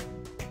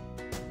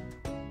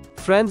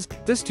 Friends,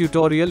 this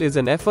tutorial is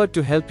an effort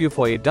to help you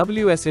for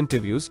AWS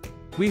interviews.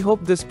 We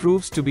hope this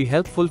proves to be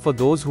helpful for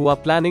those who are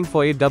planning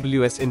for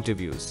AWS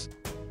interviews.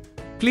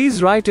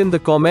 Please write in the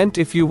comment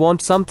if you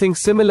want something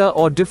similar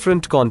or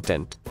different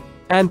content.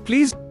 And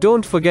please,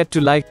 don't forget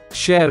to like,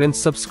 share and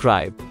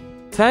subscribe.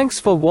 Thanks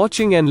for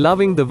watching and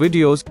loving the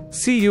videos.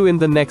 See you in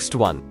the next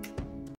one.